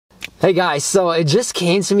Hey guys, so it just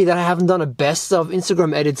came to me that I haven't done a best of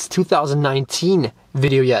Instagram edits 2019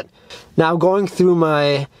 video yet. Now going through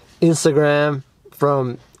my Instagram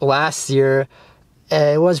from last year,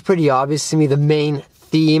 it was pretty obvious to me the main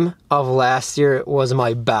theme of last year was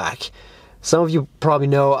my back. Some of you probably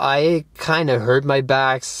know I kind of hurt my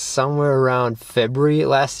back somewhere around February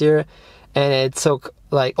last year, and it took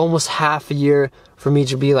like almost half a year for me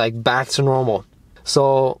to be like back to normal.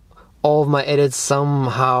 So all of my edits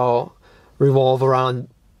somehow revolve around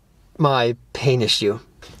my pain issue.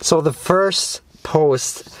 So the first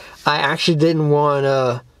post I actually didn't want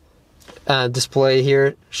to display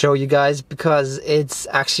here, show you guys, because it's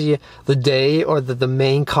actually the day or the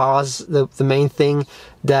main cause, the main thing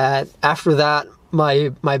that after that my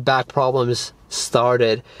back problems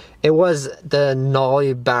started. It was the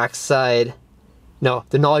nollie backside. No,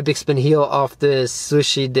 the nollie big spin heel off the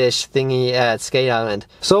sushi dish thingy at Skate Island.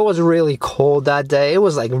 So it was really cold that day. It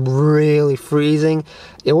was like really freezing.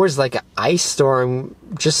 It was like an ice storm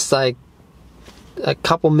just like a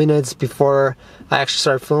couple minutes before I actually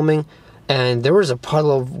started filming. And there was a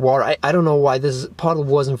puddle of water. I don't know why this puddle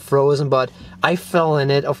wasn't frozen, but I fell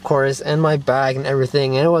in it, of course, and my bag and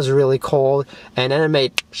everything. And it was really cold. And then it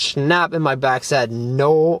made snap and my back said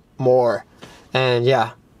no more. And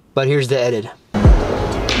yeah, but here's the edit.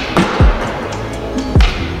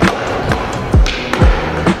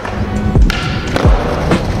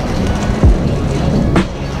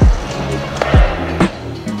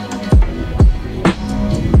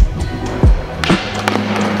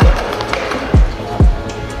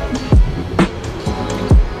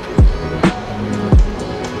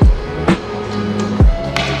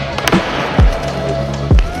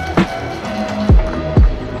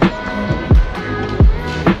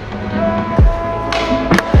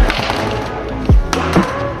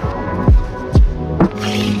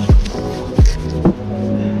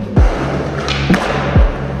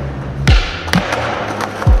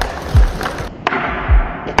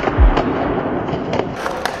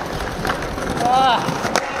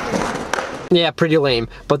 Yeah, pretty lame.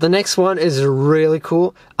 But the next one is really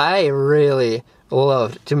cool. I really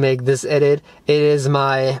love to make this edit. It is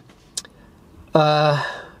my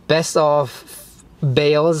best of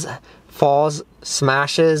bails, falls,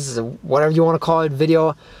 smashes, whatever you want to call it,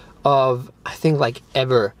 video of, I think, like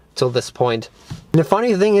ever till this point. And the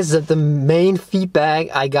funny thing is that the main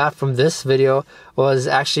feedback I got from this video was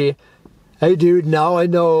actually, "Hey dude, now I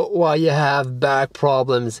know why you have back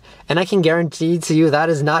problems." And I can guarantee to you that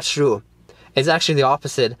is not true. It's actually the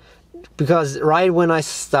opposite, because right when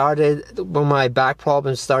when my back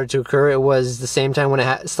problems started to occur, it was the same time when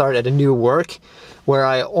I started a new work where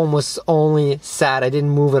I almost only sat, I didn't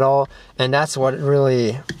move at all, and that's what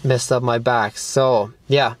really messed up my back. So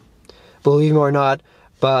yeah, believe me or not,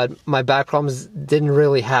 but my back problems didn't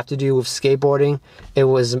really have to do with skateboarding. It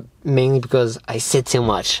was mainly because I sit too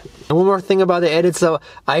much. And one more thing about the edits though,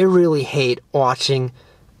 I really hate watching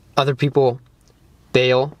other people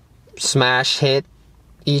bail, smash, hit,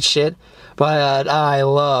 eat shit, but I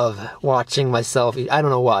love watching myself eat. I don't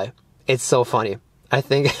know why. It's so funny. I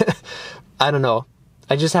think, I don't know.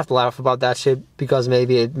 I just have to laugh about that shit because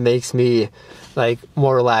maybe it makes me like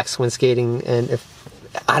more relaxed when skating, and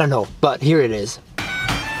I don't know, but here it is.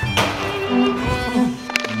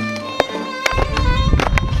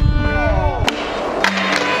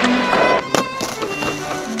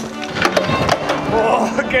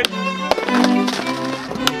 Oh, okay.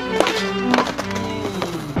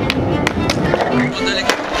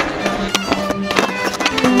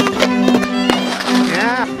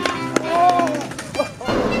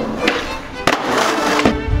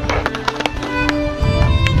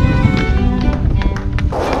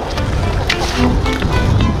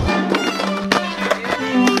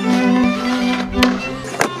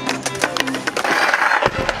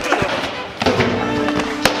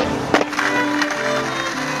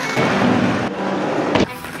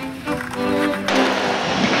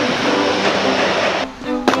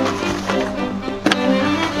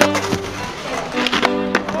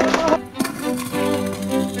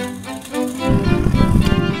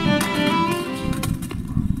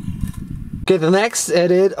 Okay, the next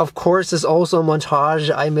edit, of course, is also a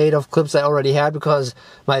montage I made of clips I already had because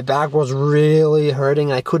my back was really hurting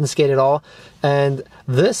and I couldn't skate at all. And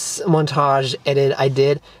this montage edit I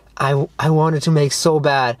did, I wanted to make so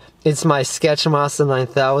bad. It's my Sketchmaster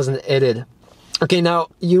 9000 edit. Okay, now,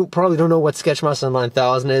 you probably don't know what Sketchmaster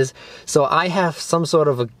 9000 is, so I have some sort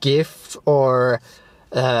of a gift or,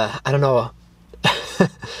 I don't know,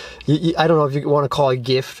 I don't know if you want to call it a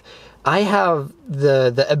gift. I have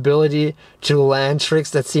the ability to land tricks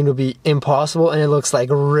that seem to be impossible, and it looks like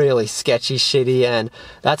really sketchy, shitty, and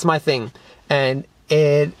that's my thing. And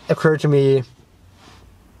it occurred to me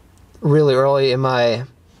really early in my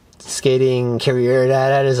skating career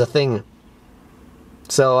that is a thing.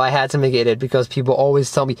 So I had to make it because people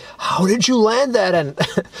always tell me, how did you land that? And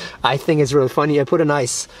I think it's really funny. I put a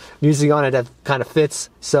nice music on it that kind of fits.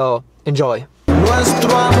 So enjoy. Nuestro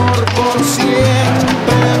amor por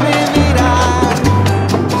siempre vivirá.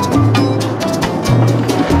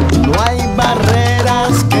 No hay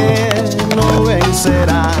barreras que no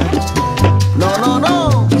vencerán. No, no,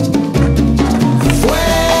 no.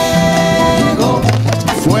 Fuego,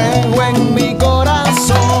 fuego en mi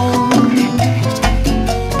corazón.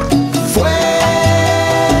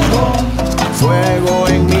 Fuego, fuego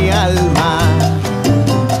en mi alma.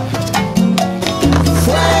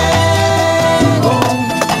 Fuego,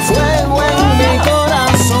 fuego en mi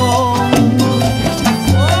corazón.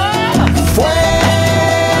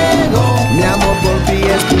 Fuego, mi amor por ti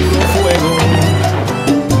es puro fuego.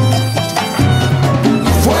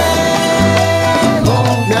 Fuego,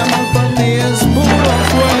 mi amor por ti es puro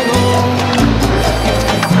fuego.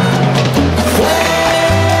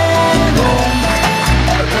 Fuego,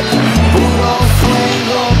 puro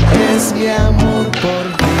fuego es mi amor por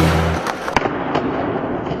ti.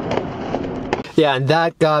 Yeah, and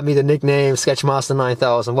that got me the nickname Sketchmaster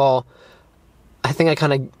 9000. Well, I think I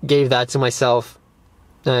kind of gave that to myself.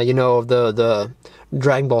 You know, the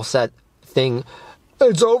Dragon Ball set thing.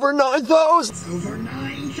 It's over 9,000! Over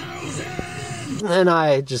 9,000! And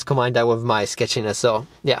I just combined that with my sketchiness, so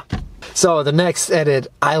yeah. So the next edit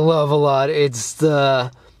I love a lot. It's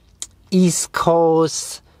the East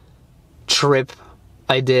Coast trip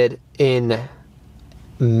I did in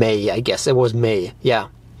May, I guess. It was May, yeah.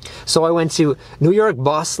 So I went to New York,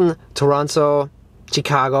 Boston, Toronto,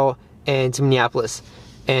 Chicago, and to Minneapolis.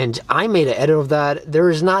 And I made an edit of that. There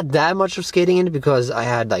is not that much of skating in it because I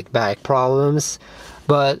had like back problems.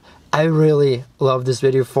 But I really love this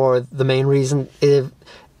video for the main reason.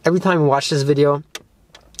 Every time I watch this video,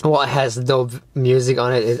 well, it has dope music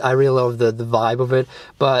on it. I really love the vibe of it.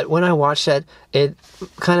 But when I watch that, it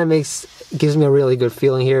kind of gives me a really good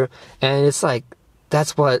feeling here. And it's like,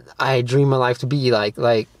 that's what I dream my life to be like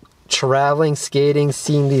traveling, skating,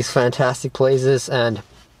 seeing these fantastic places, and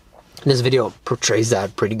this video portrays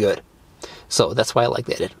that pretty good. So that's why I like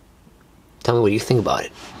that. Tell me what you think about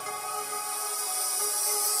it.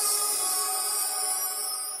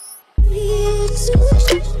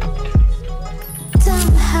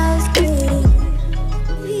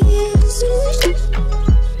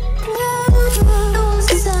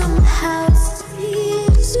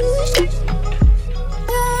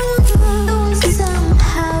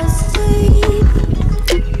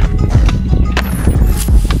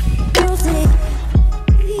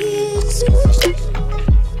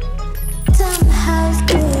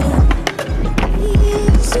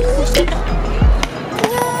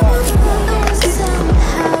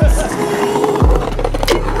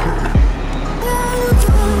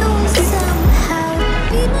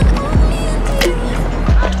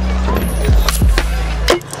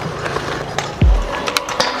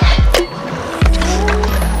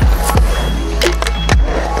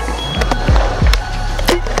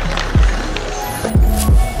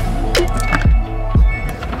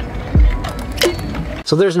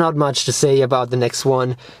 So there's not much to say about the next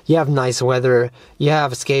one. You have nice weather, you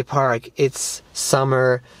have a skate park, it's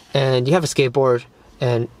summer, and you have a skateboard,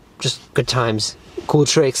 and just good times, cool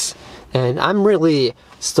tricks. And I'm really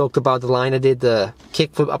stoked about the line I did, the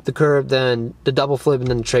kickflip up the curb, then the double flip, and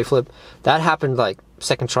then the tray flip. That happened like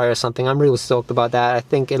second try or something. I'm really stoked about that. I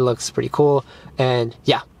think it looks pretty cool, and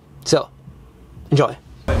yeah, so enjoy.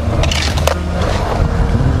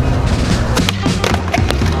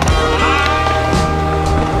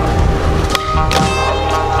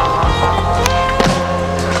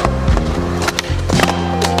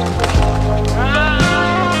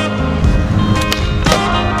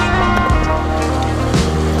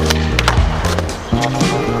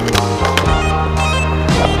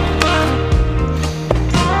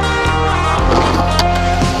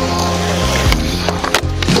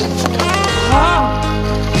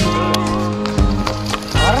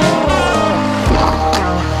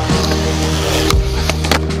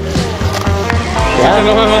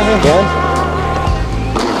 Good?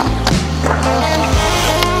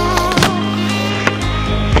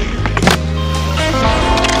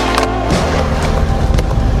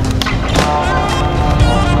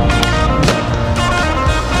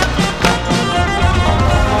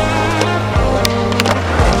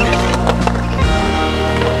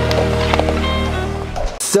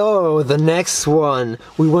 So So the next one,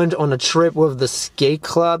 we went on a trip with the skate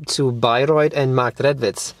club to Bayreuth and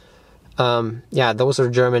Marktredwitz. Yeah, those are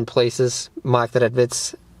German places.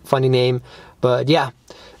 Marktredwitz, funny name, but yeah,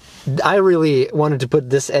 I really wanted to put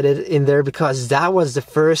this edit in there because that was the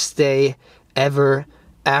first day ever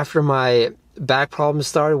after my back problem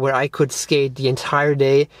started where I could skate the entire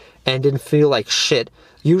day and didn't feel like shit.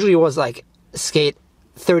 Usually it was like skate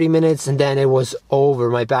 30 minutes and then it was over.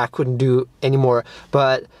 My back couldn't do anymore.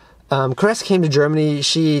 But Cress came to Germany,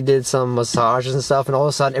 she did some massages and stuff, and all of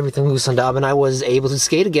a sudden everything loosened up and I was able to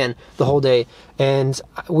skate again the whole day. And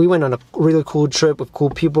we went on a really cool trip with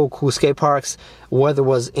cool people, cool skate parks. Weather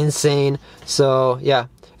was insane. So yeah,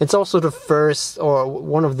 it's also the first or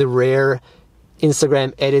one of the rare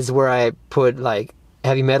Instagram edits where I put like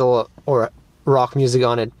heavy metal or rock music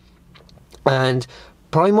on it. And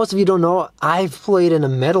probably most of you don't know, I've played in a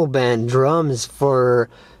metal band, drums, for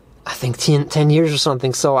I think 10 years or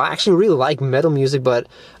something. So I actually really like metal music, but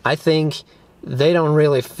I think they don't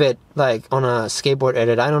really fit like on a skateboard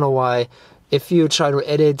edit. I don't know why. If you try to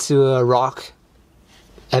edit to a rock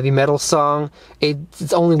heavy metal song,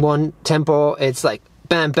 it's only one tempo. It's like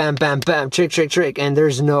bam, bam, bam, bam, trick, trick, trick, and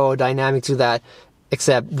there's no dynamic to that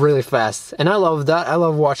except really fast. And I love that. I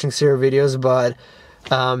love watching serial videos, but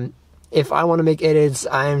if I want to make edits,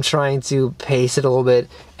 I'm trying to pace it a little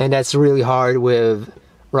bit, and that's really hard with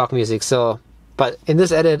rock music. So, but in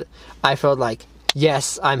this edit, I felt like,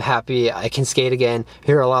 yes, I'm happy, I can skate again.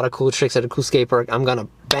 Here are a lot of cool tricks at a cool skate park. I'm gonna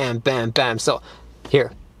bam, bam, bam. So,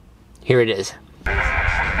 here it is.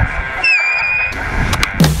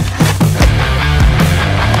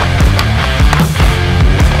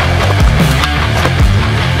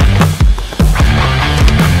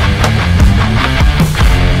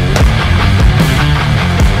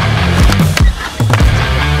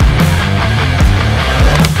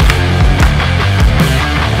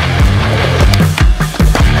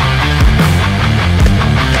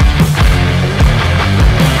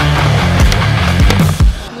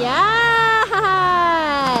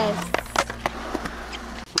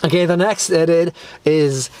 Okay, the next edit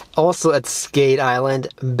is also at Skate Island,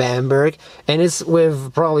 Bamberg, and it's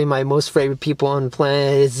with probably my most favorite people on the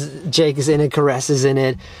planet. Jake is in it, Caress is in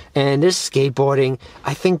it, and this skateboarding,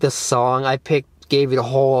 I think the song I picked gave it a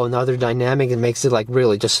whole another dynamic and makes it like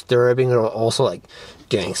really disturbing, or also like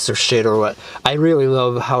gangster shit or what. I really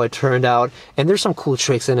love how it turned out, and there's some cool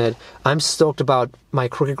tricks in it. I'm stoked about my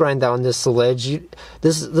crooked grind down this ledge.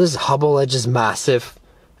 This hubble ledge is massive.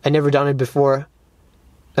 I never done it before.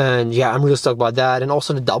 And yeah, I'm really stoked about that. And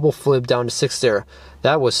also the double flip down to 6 there.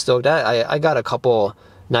 That was stoked. I got a couple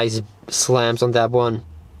nice slams on that one.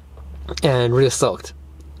 And really stoked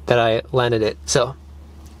that I landed it. So,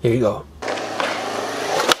 here you go.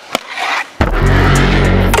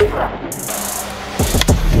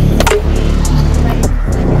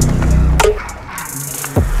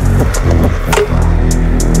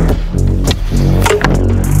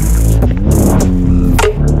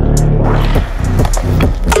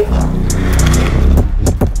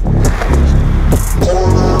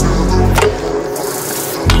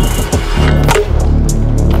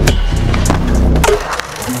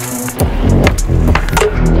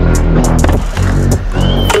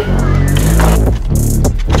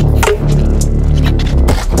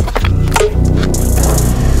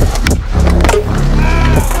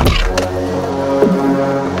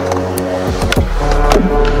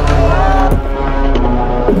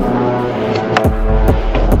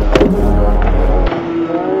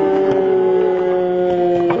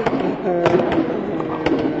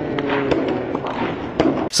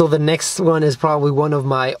 So the next one is probably one of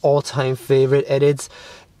my all-time favorite edits.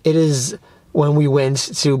 It is when we went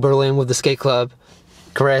to Berlin with the skate club.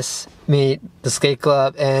 Chris, me, the skate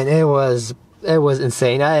club, and it was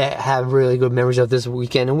insane. I have really good memories of this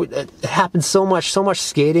weekend, and it happened so much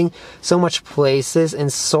skating, so much places, in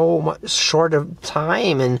so much short of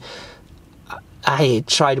time, and I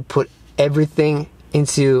tried to put everything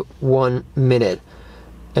into 1 minute.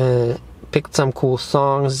 Picked some cool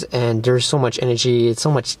songs, and there's so much energy, it's so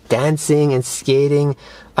much dancing and skating.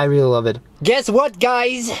 I really love it. Guess what,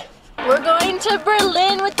 guys? We're going to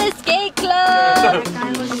Berlin with the skate club!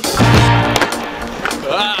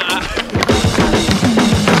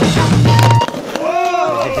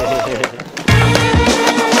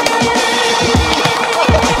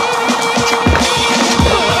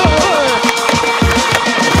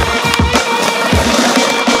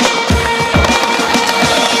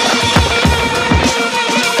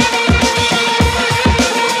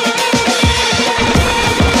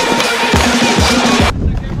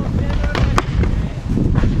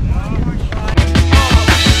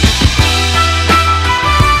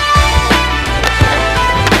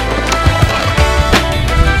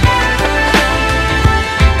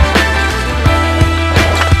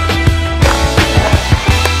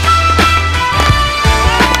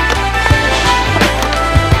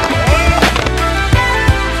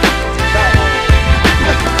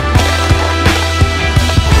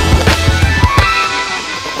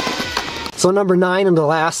 So number 9 and the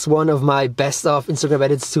last one of my best of Instagram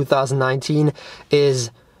edits 2019 is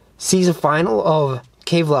season final of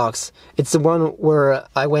K-Vlogs. It's the one where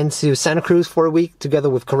I went to Santa Cruz for a week together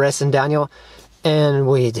with Caress and Daniel, and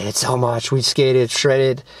we did so much. We skated,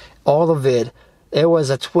 shredded, all of it. It was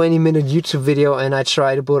a 20-minute YouTube video, and I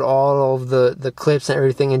tried to put all of the clips and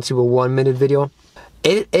everything into a 1-minute video.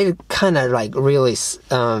 It kind of like really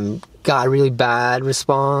got really bad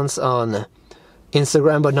response on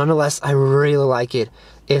Instagram, but nonetheless I really like it.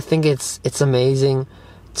 I think it's amazing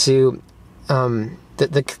to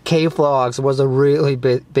the K-Vlogs was a really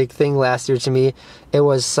big thing last year to me. It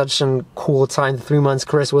was such a cool time. The 3 months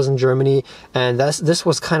Chris was in Germany, and this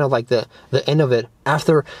was kind of like the end of it.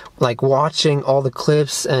 After like watching all the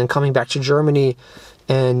clips and coming back to Germany,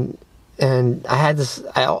 and I had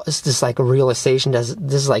this like a realization that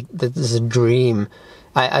this is a dream.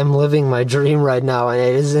 I'm living my dream right now, and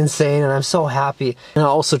it is insane, and I'm so happy. And I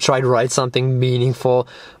also tried to write something meaningful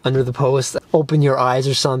under the post. Open your eyes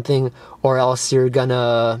or something, or else you're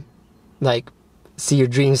gonna like see your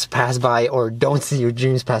dreams pass by, or don't see your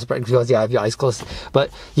dreams pass by because you have your eyes closed.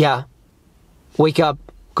 But yeah, wake up,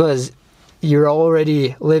 because you're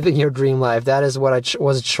already living your dream life. That is what I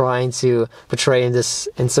was trying to portray in this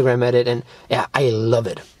Instagram edit, and yeah, I love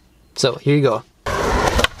it. So here you go.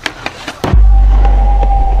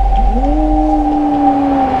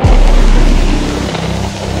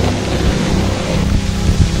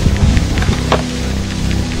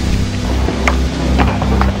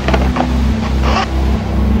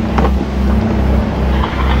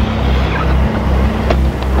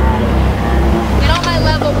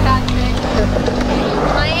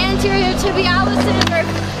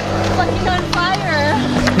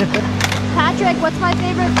 Patrick, what's my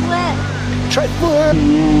favorite flip? Try flip.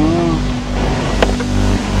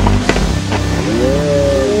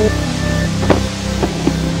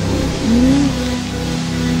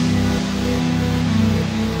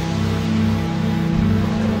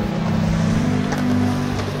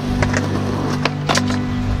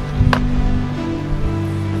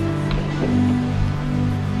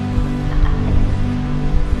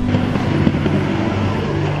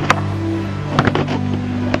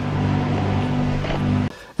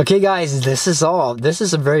 Okay guys, this is all. This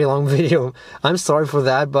is a very long video. I'm sorry for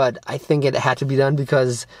that, but I think it had to be done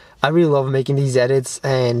because I really love making these edits,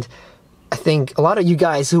 and I think a lot of you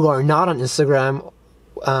guys who are not on Instagram,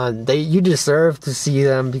 you deserve to see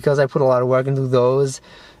them because I put a lot of work into those.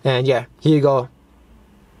 And yeah, here you go.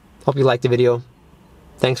 Hope you liked the video.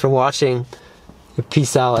 Thanks for watching.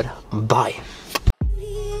 Peace out. Bye.